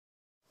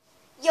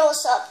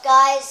what's up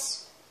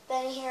guys,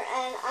 Ben here,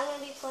 and I'm going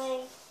to be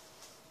playing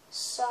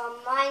some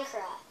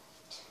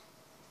Minecraft.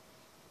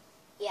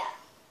 Yeah.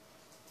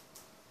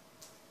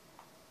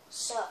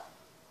 So,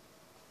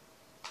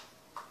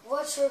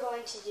 what we're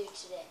going to do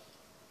today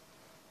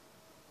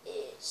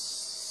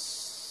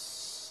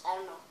is, I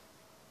don't know.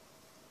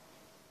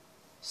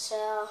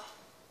 So,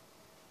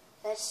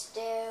 let's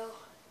do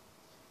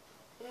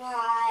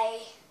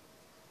my,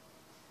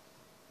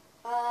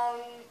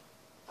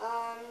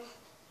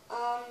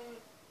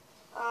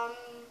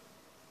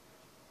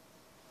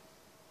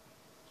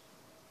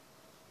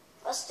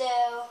 let's do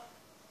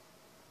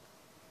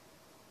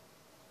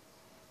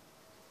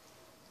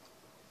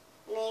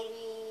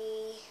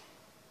maybe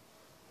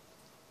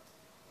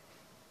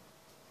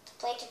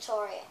play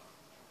tutorial.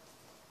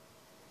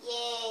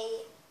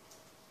 Yay!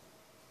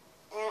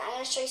 And I'm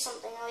going to show you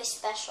something really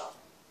special.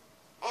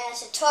 And a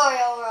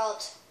tutorial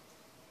world.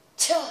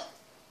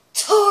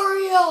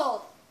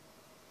 Tutorial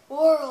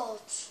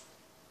world.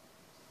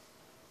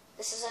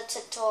 This is a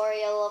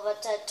tutorial of a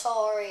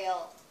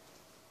tutorial.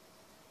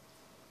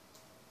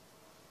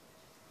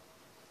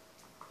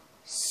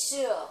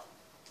 So,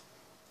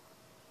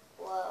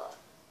 whoa.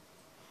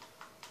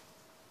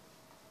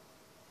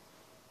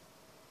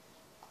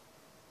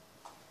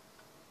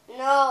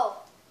 No.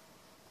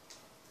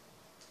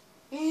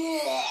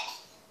 Yeah.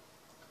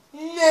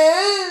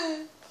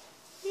 No.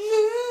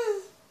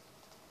 No.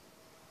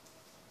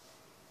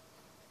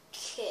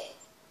 Okay.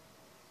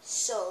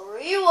 So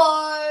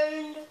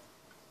rewind.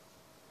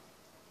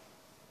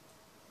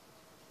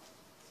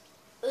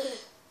 Ugh.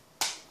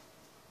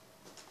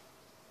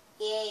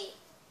 Yay.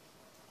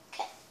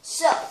 Okay.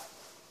 So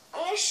I'm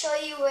going to show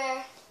you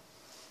where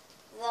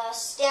the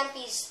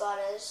stampys spot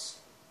is.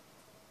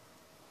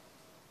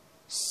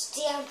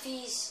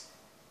 Stampys,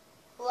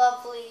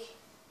 lovely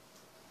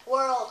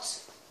world.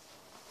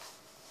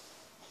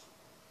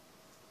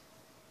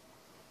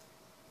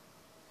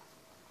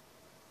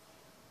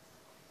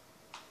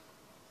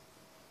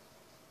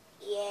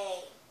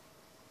 Yay.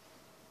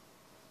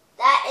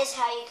 That is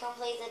how you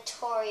complete the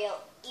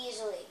tutorial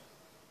easily.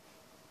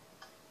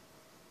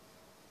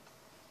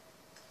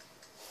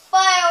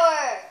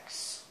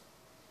 Fireworks!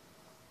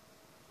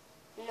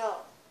 No.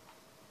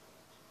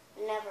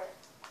 Never.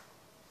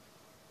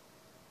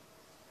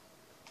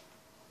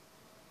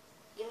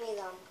 Give me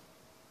them.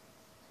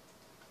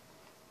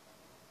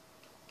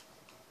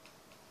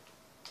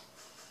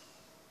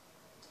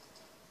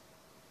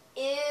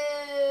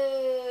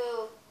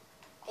 Ew.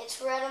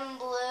 It's red and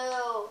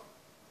blue.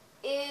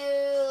 Ew,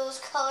 those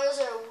colors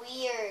are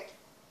weird.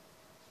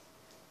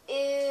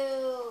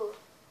 Ew.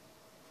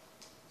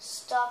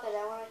 Stop it,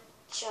 I want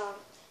to jump.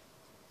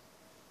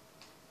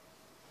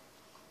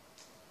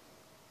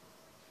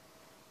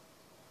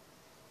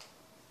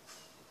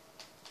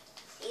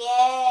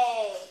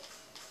 Yay.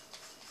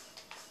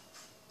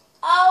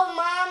 Oh,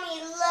 Mommy,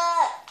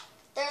 look.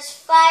 There's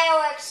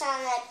fireworks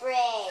on that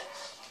bridge.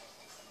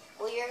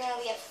 Well, you're going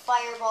to be a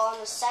fireball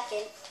in a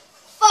second.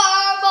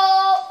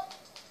 Fireball!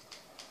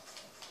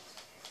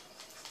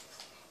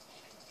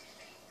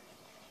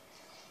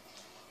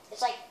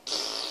 It's like...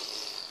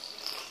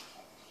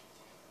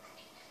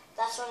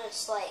 That's what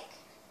it's like.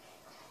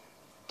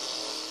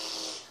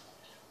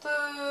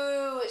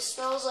 Poo! It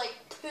smells like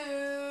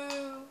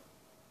poo.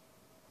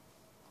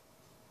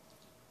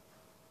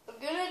 I'm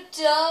gonna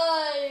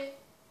die.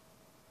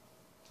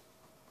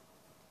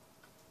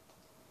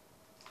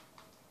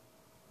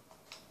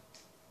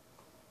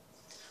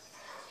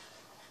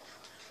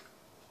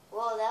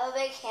 Whoa, they have a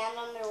big hand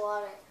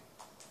underwater.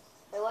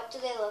 Wait, what do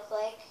they look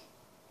like?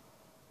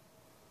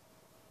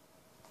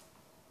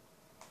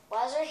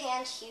 Why is their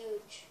hand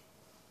huge?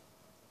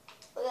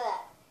 Look at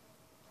that.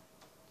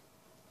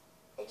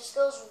 It just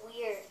goes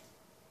weird.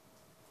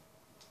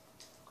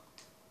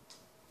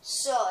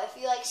 So, if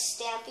you like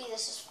Stampy,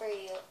 this is for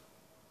you.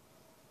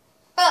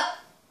 Huh!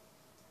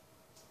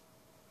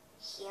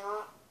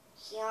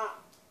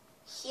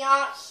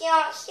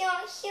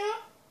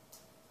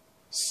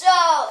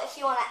 So, if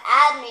you want to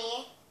add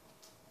me,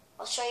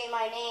 I'll show you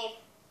my name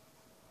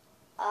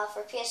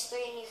for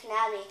PS3 and you can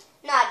add me.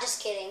 Nah,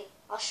 just kidding.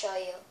 I'll show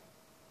you.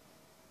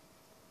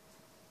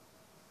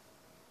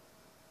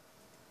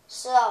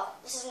 So,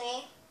 this is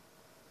me.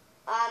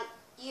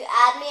 You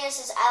add me and it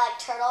says I like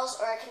turtles,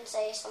 or I can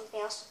say something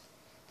else.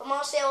 But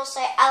mostly I will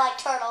say I like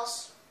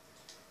turtles.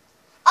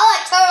 I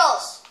like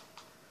turtles!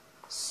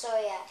 So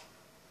yeah.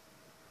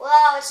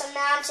 Wow, it's a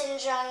mountain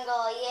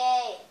jungle,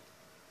 yay.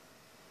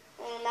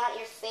 I'm going to mount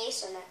your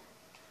face in it.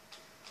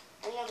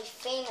 I'm going to be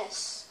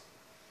famous.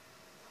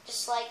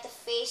 Just like the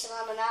faces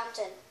on the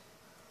mountain.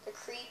 They're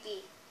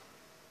creepy.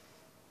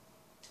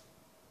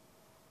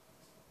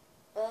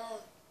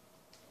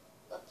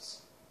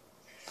 Oops.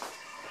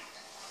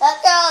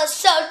 That girl is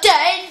so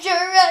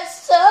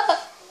dangerous.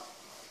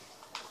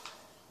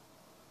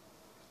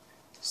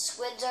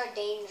 Squids are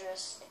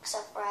dangerous,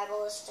 except for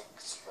ballistic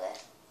squid.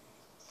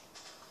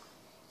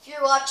 If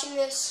you're watching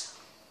this,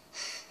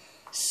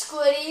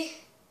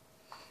 Squiddy,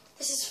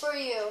 this is for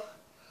you.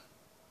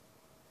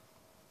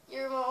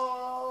 You're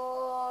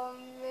more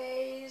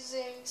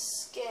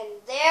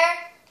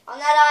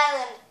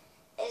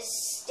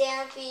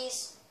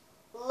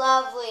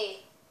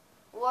lovely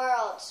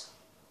world.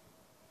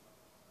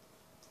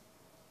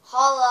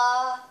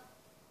 Holla.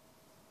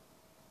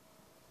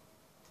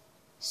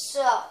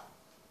 So,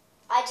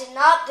 I did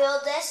not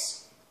build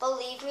this.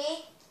 Believe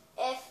me,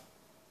 if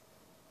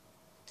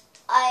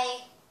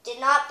I did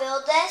not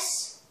build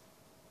this,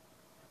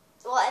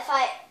 if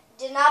I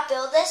did not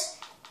build this,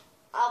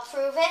 I'll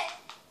prove it.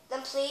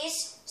 Then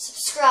please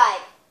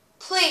subscribe.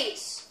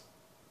 Please.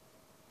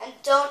 And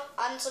don't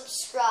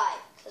unsubscribe,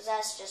 because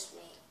that's just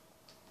me.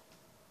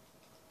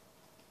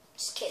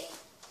 Just kidding.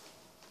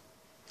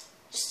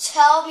 Just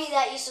tell me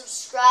that you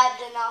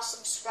subscribed and I'll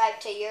subscribe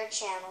to your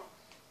channel.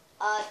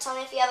 Tell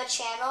me if you have a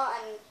channel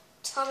and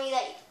tell me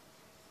that,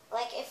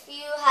 if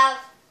you have,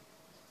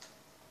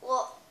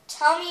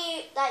 tell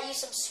me that you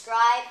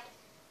subscribed,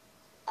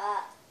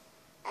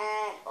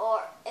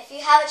 or if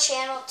you have a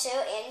channel too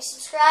and you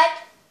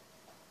subscribed,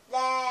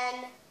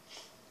 then,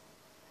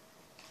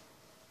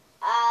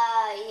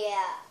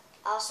 yeah,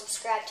 I'll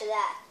subscribe to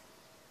that.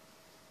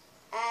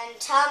 And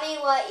tell me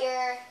what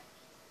your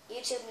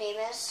YouTube name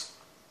is,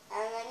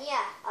 and then,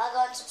 yeah, I'll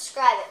go and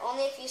subscribe it,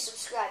 only if you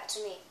subscribe to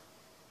me.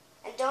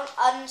 And don't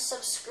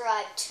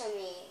unsubscribe to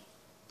me,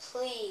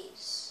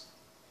 please.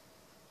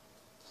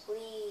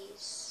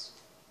 Please.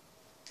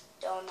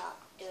 Do not.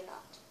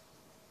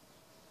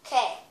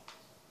 Okay.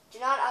 Do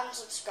not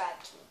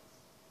unsubscribe to me.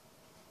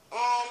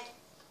 And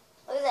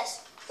look at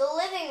this. The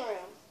living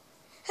room.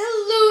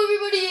 Hello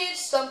everybody,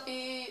 it's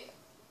Stumpy.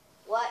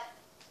 What?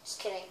 Just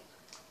kidding.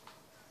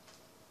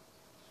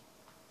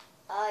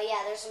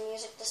 Yeah, there's a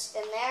music disc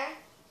in there.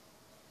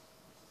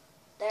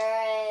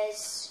 There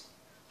is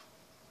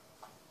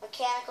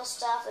mechanical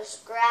stuff. There's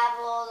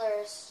gravel.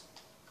 There's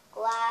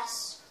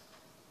glass.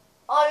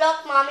 Oh,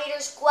 look, Mommy,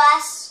 there's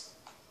glass.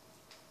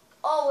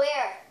 Oh,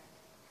 where?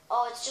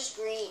 Oh, it's just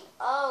green.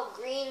 Oh,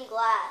 green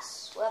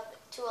glass.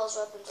 Two L's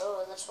weapons.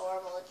 Oh, that's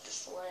horrible. It's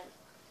just wooden.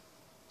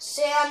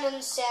 Sand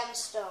and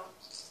sandstone.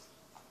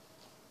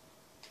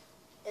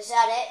 Is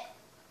that it?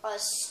 Oh,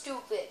 that's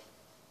stupid.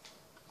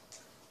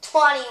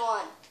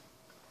 21.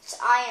 It's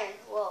iron.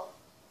 Whoa.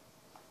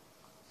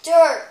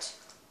 Dirt.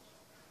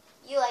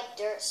 You like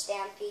dirt,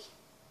 Stampy.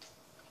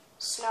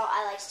 Snow,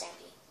 I like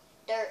Stampy.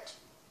 Dirt.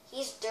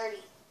 He's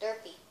dirty.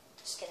 Derpy.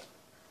 Just kidding.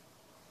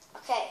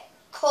 Okay.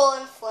 Coal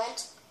and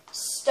flint.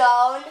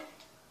 Stone.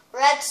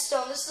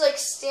 Redstone. This is like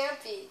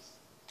Stampy.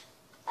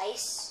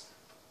 Ice.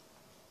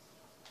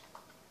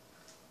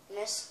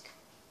 Misc.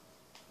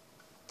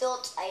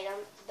 Built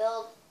item.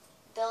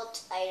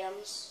 Built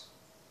items.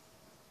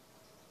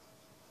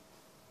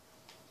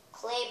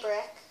 Clay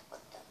brick.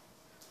 What the?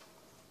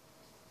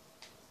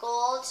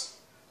 Gold.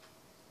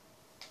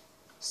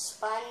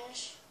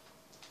 Sponge.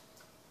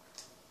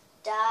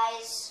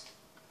 Dyes.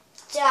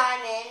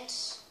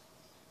 Diamonds.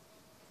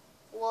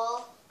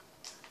 Wool.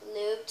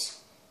 Loot.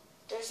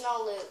 There's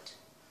no loot.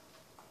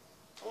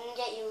 I'm gonna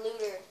get you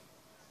looter.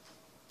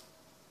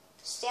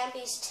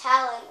 Stampy's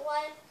talent.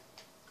 What?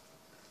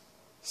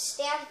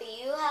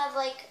 Stampy, you have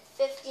like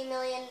 50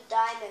 million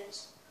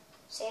diamonds.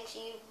 Same to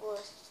you,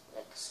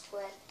 like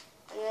squid.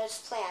 And there's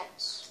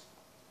plants.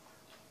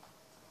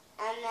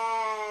 And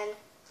then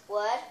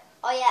wood.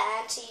 Oh yeah,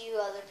 and to you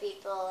other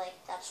people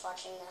that's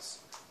watching this.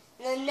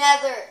 And the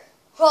nether.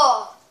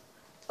 Oh.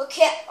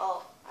 Okay.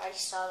 Oh, I already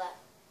saw that.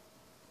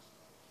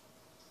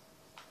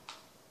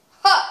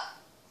 Huh.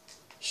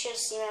 You should have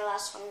seen my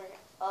last Hunger Games.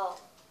 Oh.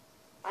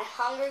 My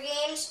Hunger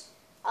Games.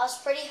 I was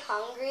pretty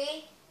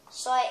hungry,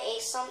 so I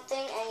ate something,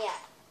 and yeah.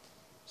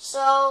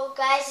 So,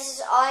 guys, this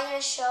is all I'm going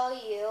to show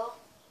you.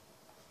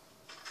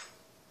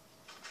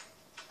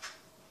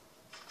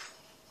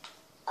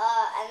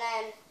 And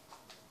then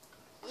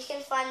you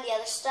can find the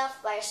other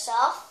stuff by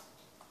yourself.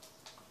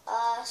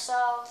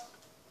 So,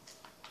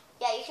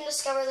 yeah, you can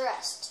discover the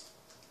rest.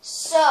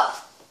 So,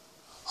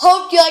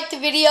 hope you liked the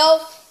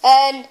video,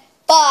 and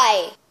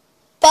bye.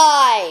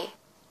 Bye.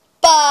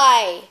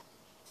 Bye.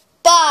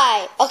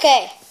 Bye.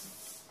 Okay.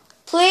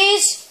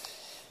 Please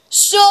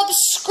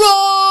subscribe,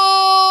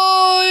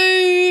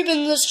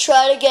 and let's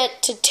try to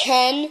get to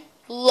 10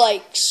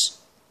 likes.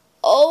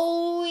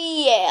 Oh,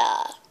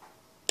 yeah.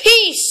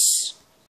 Peace.